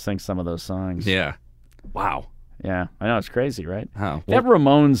sing some of those songs. Yeah. Wow. Yeah, I know, it's crazy, right? Oh, That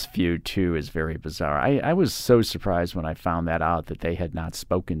Ramones feud, too, is very bizarre. I was so surprised when I found that out, that they had not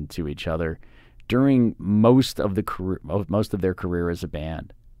spoken to each other during most of their career as a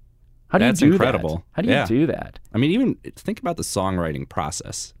band. How do That's you do incredible. that? How do you do that? I mean, even think about the songwriting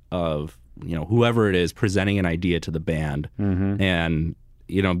process of, whoever it is presenting an idea to the band. And,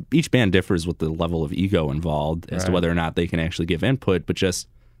 each band differs with the level of ego involved as to whether or not they can actually give input, but just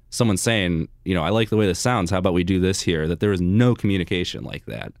someone saying, I like the way this sounds, how about we do this here? That there was no communication like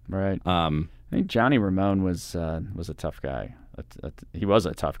that. Right. I think Johnny Ramone was a tough guy. He was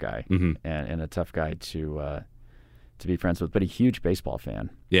a tough guy, and a tough guy to be friends with, but a huge baseball fan.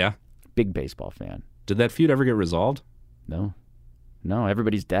 Yeah? Big baseball fan. Did that feud ever get resolved? No,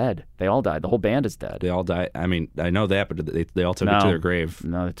 everybody's dead. They all died. The whole band is dead. They all died. I mean, I know that, but they all took it to their grave.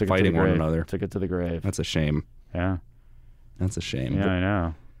 No, they took fighting it to the grave. one another. Took it to the grave. That's a shame. Yeah. That's a shame. Yeah, I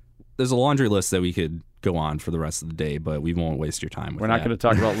know. There's a laundry list that we could go on for the rest of the day, but we won't waste your time with We're not going to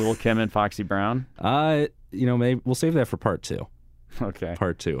talk about Lil' Kim and Foxy Brown? Maybe we'll save that for part 2. Okay.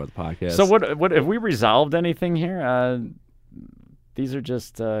 Part 2 of the podcast. So what have we resolved anything here? These are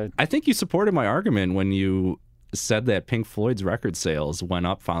just... I think you supported my argument when you said that Pink Floyd's record sales went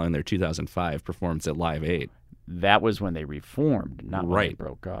up following their 2005 performance at Live 8. That was when they reformed, not when they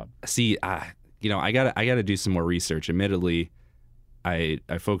broke up. See, I gotta do some more research. Admittedly, I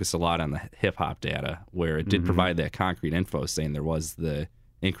focused a lot on the hip hop data, where it did provide that concrete info saying there was the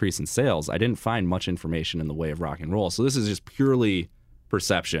increase in sales. I didn't find much information in the way of rock and roll. So this is just purely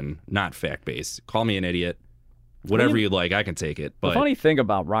perception, not fact based. Call me an idiot. Whatever you'd like, I can take it. But the funny thing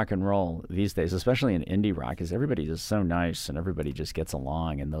about rock and roll these days, especially in indie rock, is everybody is so nice and everybody just gets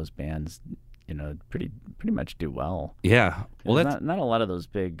along, and those bands, pretty much do well. Yeah. Well, that's not a lot of those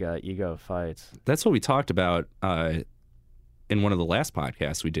big ego fights. That's what we talked about in one of the last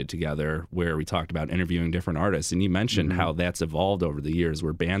podcasts we did together, where we talked about interviewing different artists, and you mentioned how that's evolved over the years,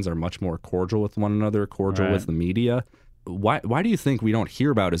 where bands are much more cordial with one another, cordial with the media. Why do you think we don't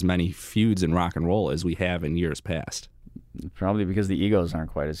hear about as many feuds in rock and roll as we have in years past? Probably because the egos aren't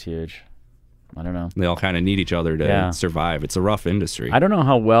quite as huge. I don't know. They all kind of need each other to survive. It's a rough industry. I don't know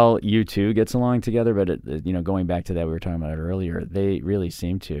how well U2 gets along together, but going back to that, we were talking about it earlier. They really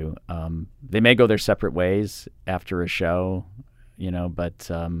seem to. They may go their separate ways after a show,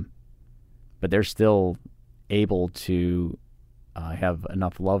 but they're still able to have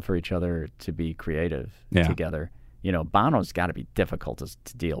enough love for each other to be creative together. Bono's got to be difficult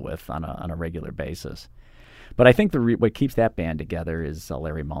to deal with on a regular basis. But I think what keeps that band together is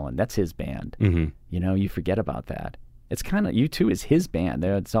Larry Mullen. That's his band. You forget about that. It's kind of, U2 is his band.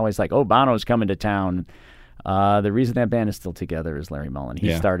 It's always like, oh, Bono's coming to town. The reason that band is still together is Larry Mullen.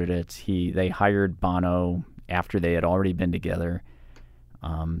 He started it. They hired Bono after they had already been together.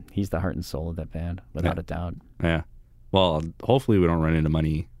 He's the heart and soul of that band, without a doubt. Yeah. Well, hopefully we don't run into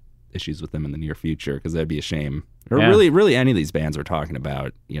money issues with them in the near future, because that'd be a shame. Or really any of these bands we're talking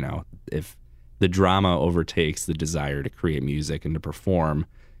about, if the drama overtakes the desire to create music and to perform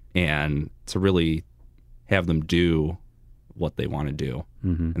and to really have them do what they want to do,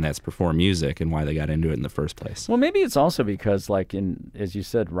 and that's perform music, and why they got into it in the first place. Well, maybe it's also because, as you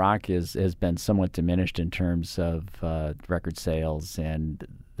said, rock has been somewhat diminished in terms of record sales and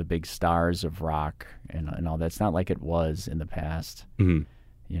the big stars of rock and all that. It's not like it was in the past,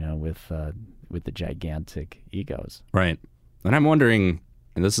 with the gigantic egos. Right. And I'm wondering,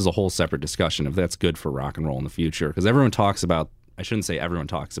 and this is a whole separate discussion, if that's good for rock and roll in the future, because everyone talks about, I shouldn't say everyone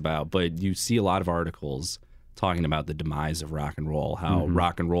talks about, but you see a lot of articles talking about the demise of rock and roll, how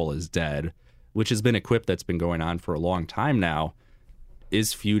rock and roll is dead, which has been a quip that's been going on for a long time now.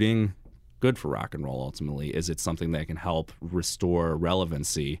 Is feuding good for rock and roll ultimately? Is it something that can help restore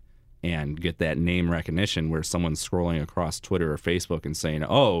relevancy and get that name recognition, where someone's scrolling across Twitter or Facebook and saying,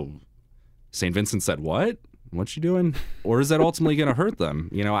 oh, St. Vincent said what? What's she doing? Or is that ultimately going to hurt them?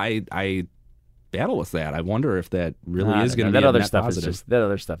 I battle with that. I wonder if that really is going to be that a other net stuff positive. is just that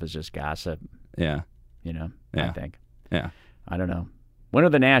other stuff is just gossip. Yeah. I think. Yeah. I don't know. When are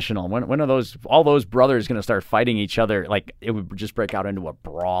the national? When are all those brothers going to start fighting each other? Like, it would just break out into a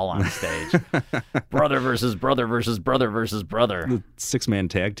brawl on stage. Brother versus brother versus brother versus brother. The 6-man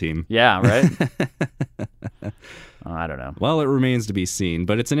tag team. Yeah, right? I don't know. Well, it remains to be seen,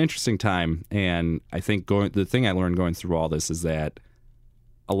 but it's an interesting time, and I think the thing I learned going through all this is that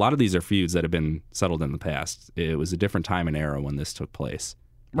a lot of these are feuds that have been settled in the past. It was a different time and era when this took place.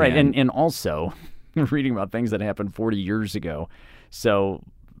 Right, and also reading about things that happened 40 years ago. So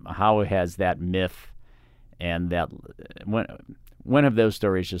how has that myth and that when have those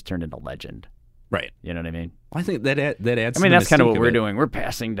stories just turned into legend? Right. You know what I mean? I think that adds. I mean, that's kind of what we're doing. We're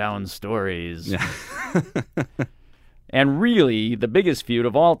passing down stories. Yeah. And really, the biggest feud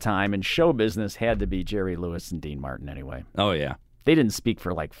of all time in show business had to be Jerry Lewis and Dean Martin anyway. Oh, yeah. They didn't speak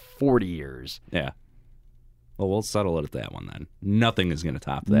for like 40 years. Yeah. Well, we'll settle it at that one then. Nothing is going to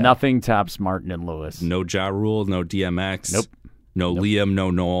top that. Nothing tops Martin and Lewis. No Ja Rule, no DMX. Nope. No Liam,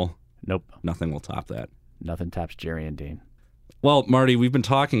 no Noel. Nope. Nothing will top that. Nothing tops Jerry and Dean. Well, Marty, we've been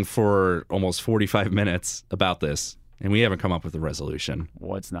talking for almost 45 minutes about this, and we haven't come up with a resolution.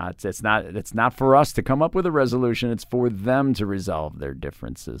 Well, it's not. It's not for us to come up with a resolution. It's for them to resolve their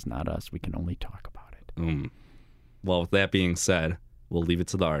differences, not us. We can only talk about it. Well, with that being said, we'll leave it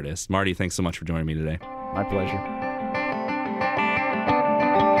to the artist. Marty, thanks so much for joining me today. My pleasure.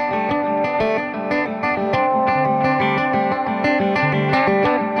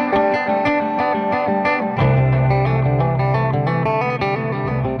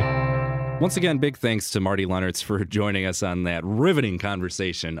 Once again, big thanks to Marty Leonards for joining us on that riveting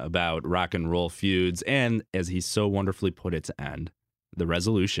conversation about rock and roll feuds. And as he so wonderfully put it to end, the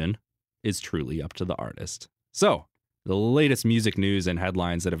resolution is truly up to the artist. So, the latest music news and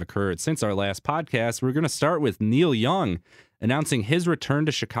headlines that have occurred since our last podcast, we're going to start with Neil Young announcing his return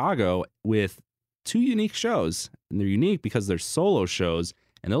to Chicago with 2 unique shows. And they're unique because they're solo shows,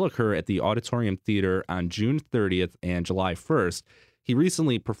 and they'll occur at the Auditorium Theater on June 30th and July 1st. He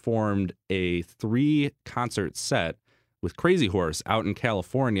recently performed a 3-concert set with Crazy Horse out in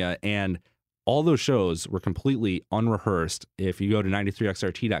California, and all those shows were completely unrehearsed. If you go to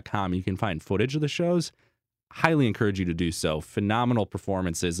 93xrt.com, you can find footage of the shows. Highly encourage you to do so. Phenomenal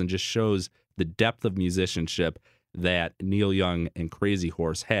performances, and just shows the depth of musicianship that Neil Young and Crazy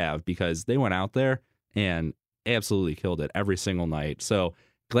Horse have, because they went out there and absolutely killed it every single night. So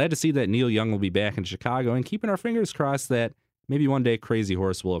glad to see that Neil Young will be back in Chicago, and keeping our fingers crossed that maybe one day Crazy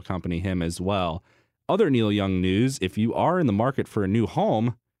Horse will accompany him as well. Other Neil Young news: if you are in the market for a new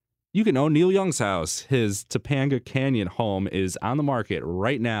home, you can own Neil Young's house. His Topanga Canyon home is on the market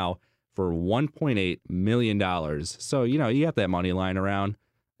right now for $1.8 million. So, you got that money lying around.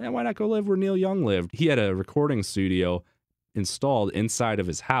 And why not go live where Neil Young lived? He had a recording studio installed inside of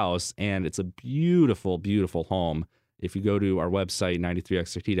his house, and it's a beautiful, beautiful home. If you go to our website,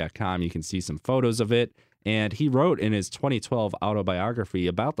 93xrt.com, you can see some photos of it. And he wrote in his 2012 autobiography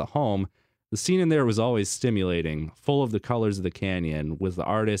about the home, the scene in there was always stimulating, full of the colors of the canyon, with the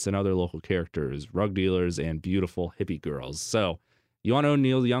artists and other local characters, rug dealers, and beautiful hippie girls. So, you want to own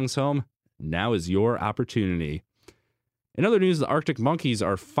Neil Young's home? Now is your opportunity. In other news, the Arctic Monkeys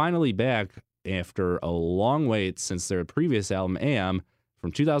are finally back after a long wait since their previous album, AM,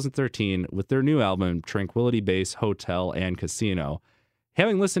 from 2013, with their new album, Tranquility Base Hotel and Casino.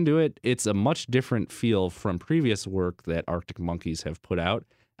 Having listened to it, it's a much different feel from previous work that Arctic Monkeys have put out.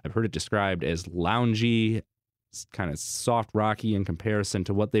 I've heard it described as loungy, kind of soft rocky in comparison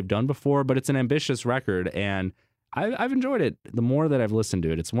to what they've done before, but it's an ambitious record, and I've enjoyed it the more that I've listened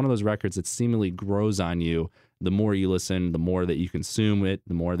to it. It's one of those records that seemingly grows on you. The more you listen, the more that you consume it,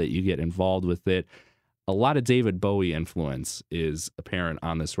 the more that you get involved with it. A lot of David Bowie influence is apparent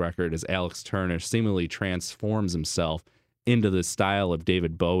on this record as Alex Turner seemingly transforms himself into the style of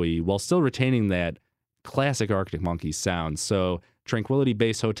David Bowie while still retaining that classic Arctic Monkeys sound. So Tranquility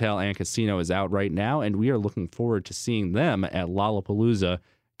Base Hotel and Casino is out right now, and we are looking forward to seeing them at Lollapalooza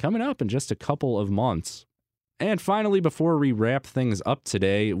coming up in just a couple of months. And finally, before we wrap things up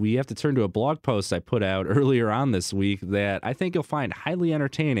today, we have to turn to a blog post I put out earlier on this week that I think you'll find highly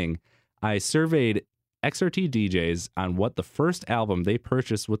entertaining. I surveyed XRT DJs on what the first album they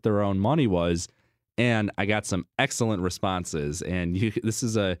purchased with their own money was, and I got some excellent responses. And this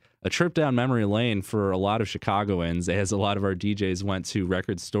is a trip down memory lane for a lot of Chicagoans, as a lot of our DJs went to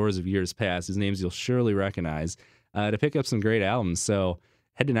record stores of years past, whose names you'll surely recognize, to pick up some great albums. So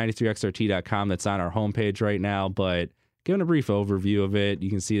head to 93xrt.com. That's on our homepage right now. But giving a brief overview of it, you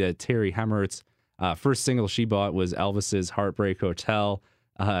can see that Terry Hemmert's first single she bought was Elvis's Heartbreak Hotel.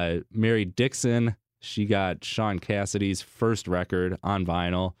 Mary Dixon, she got Sean Cassidy's first record on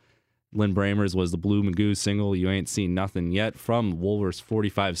vinyl. Lynn Bramer's was the Blue Magoo single, You Ain't Seen Nothing Yet, from Woolworth's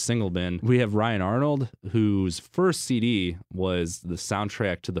 45 single bin. We have Ryan Arnold, whose first CD was the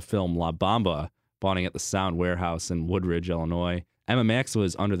soundtrack to the film La Bamba, bought at the Sound Warehouse in Woodridge, Illinois. Emma Max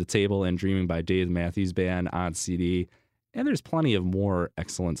was Under the Table and Dreaming by Dave Matthews Band on CD. And there's plenty of more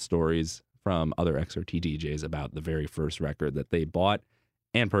excellent stories from other XRT DJs about the very first record that they bought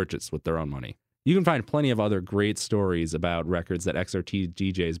and purchased with their own money. You can find plenty of other great stories about records that XRT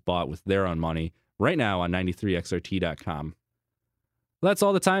DJs bought with their own money right now on 93xrt.com. That's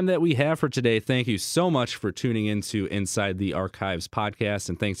all the time that we have for today. Thank you so much for tuning into Inside the Archives podcast,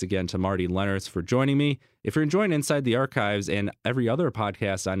 and thanks again to Marty Lennertz for joining me. If you're enjoying Inside the Archives and every other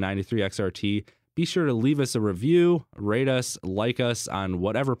podcast on 93XRT, be sure to leave us a review, rate us, like us on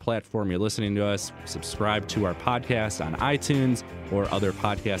whatever platform you're listening to us, subscribe to our podcast on iTunes or other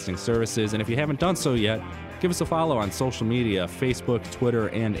podcasting services, and if you haven't done so yet, give us a follow on social media, Facebook, Twitter,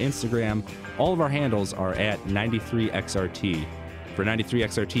 and Instagram. All of our handles are at 93XRT. For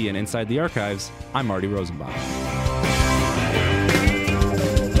 93XRT and Inside the Archives, I'm Marty Rosenbaum.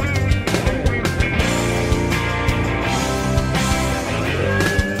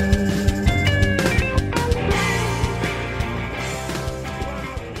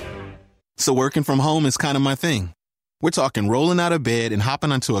 So working from home is kind of my thing. We're talking rolling out of bed and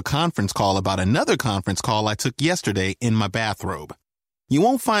hopping onto a conference call about another conference call I took yesterday in my bathrobe. You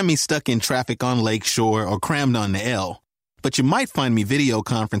won't find me stuck in traffic on Lakeshore or crammed on the L, but you might find me video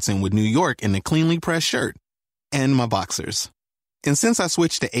conferencing with New York in a cleanly pressed shirt and my boxers. And since I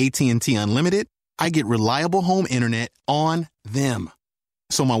switched to AT&T Unlimited, I get reliable home internet on them.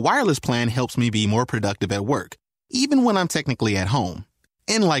 So my wireless plan helps me be more productive at work, even when I'm technically at home.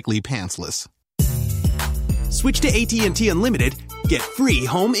 And likely pantsless. Switch to AT&T Unlimited, get free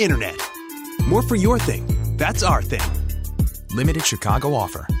home internet. More for your thing. That's our thing. Limited Chicago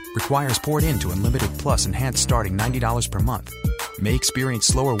offer. Requires port in to Unlimited Plus enhanced starting $90 per month. May experience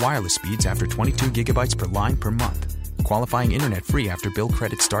slower wireless speeds after 22 gigabytes per line per month. Qualifying internet free after bill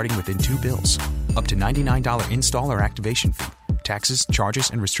credit starting within 2 bills. Up to $99 install or activation fee. Taxes,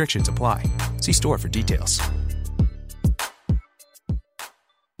 charges, and restrictions apply. See store for details.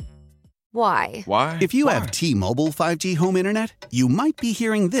 Why? Why? If you have T-Mobile 5G home internet, you might be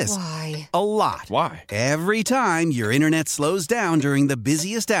hearing this Why? a lot. Why? Every time your internet slows down during the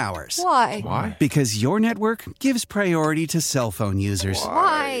busiest hours. Why? Why? Because your network gives priority to cell phone users.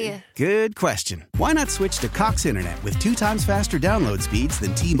 Why? Good question. Why not switch to Cox Internet with 2 times faster download speeds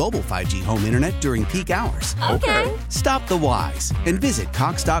than T-Mobile 5G home internet during peak hours? Okay. Stop the whys and visit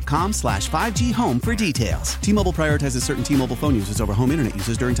cox.com/5G home for details. T-Mobile prioritizes certain T-Mobile phone users over home internet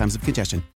users during times of congestion.